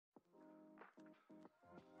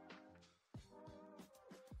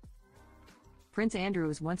Prince Andrew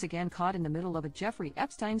is once again caught in the middle of a Jeffrey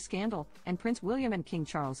Epstein scandal, and Prince William and King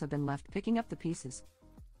Charles have been left picking up the pieces.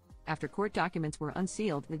 After court documents were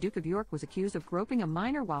unsealed, the Duke of York was accused of groping a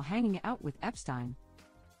minor while hanging out with Epstein.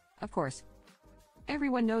 Of course,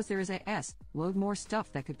 everyone knows there is a load more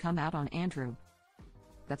stuff that could come out on Andrew.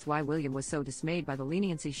 That's why William was so dismayed by the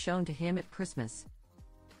leniency shown to him at Christmas.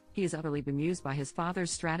 He is utterly bemused by his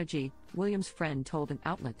father's strategy, William's friend told an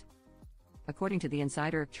outlet. According to the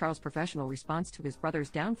insider, Charles' professional response to his brother's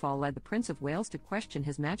downfall led the Prince of Wales to question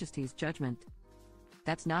His Majesty's judgment.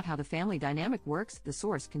 That's not how the family dynamic works, the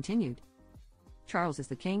source continued. Charles is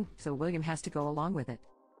the king, so William has to go along with it.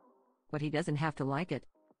 But he doesn't have to like it.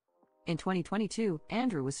 In 2022,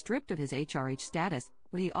 Andrew was stripped of his HRH status,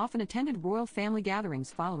 but he often attended royal family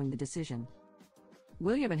gatherings following the decision.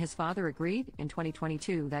 William and his father agreed in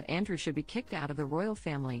 2022 that Andrew should be kicked out of the royal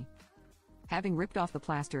family. Having ripped off the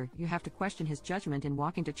plaster, you have to question his judgment in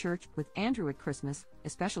walking to church with Andrew at Christmas,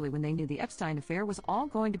 especially when they knew the Epstein affair was all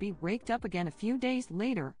going to be raked up again a few days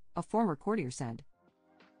later, a former courtier said.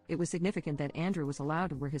 It was significant that Andrew was allowed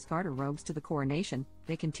to wear his garter robes to the coronation,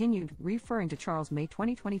 they continued, referring to Charles' May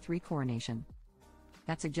 2023 coronation.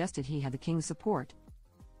 That suggested he had the king's support.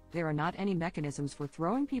 There are not any mechanisms for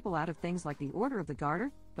throwing people out of things like the Order of the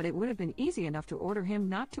Garter, but it would have been easy enough to order him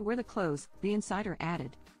not to wear the clothes, the insider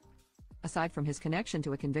added. Aside from his connection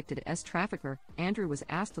to a convicted trafficker, Andrew was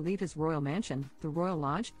asked to leave his royal mansion, the Royal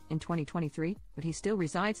Lodge, in 2023, but he still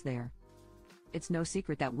resides there. It's no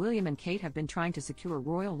secret that William and Kate have been trying to secure a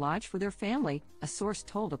royal lodge for their family, a source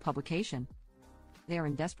told a publication. They are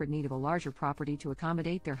in desperate need of a larger property to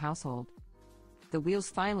accommodate their household. The wheels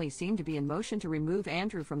finally seem to be in motion to remove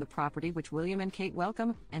Andrew from the property, which William and Kate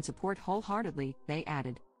welcome and support wholeheartedly, they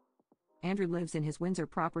added. Andrew lives in his Windsor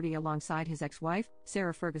property alongside his ex-wife,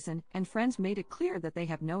 Sarah Ferguson, and friends made it clear that they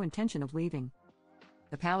have no intention of leaving.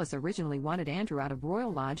 The palace originally wanted Andrew out of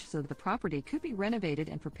Royal Lodge so that the property could be renovated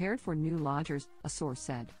and prepared for new lodgers, a source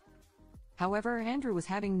said. However, Andrew was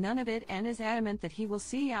having none of it and is adamant that he will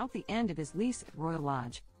see out the end of his lease at Royal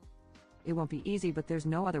Lodge. It won't be easy, but there's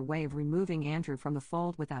no other way of removing Andrew from the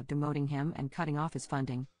fold without demoting him and cutting off his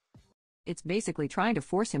funding. It's basically trying to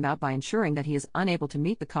force him out by ensuring that he is unable to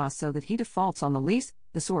meet the costs so that he defaults on the lease,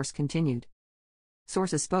 the source continued.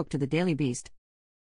 Sources spoke to the Daily Beast.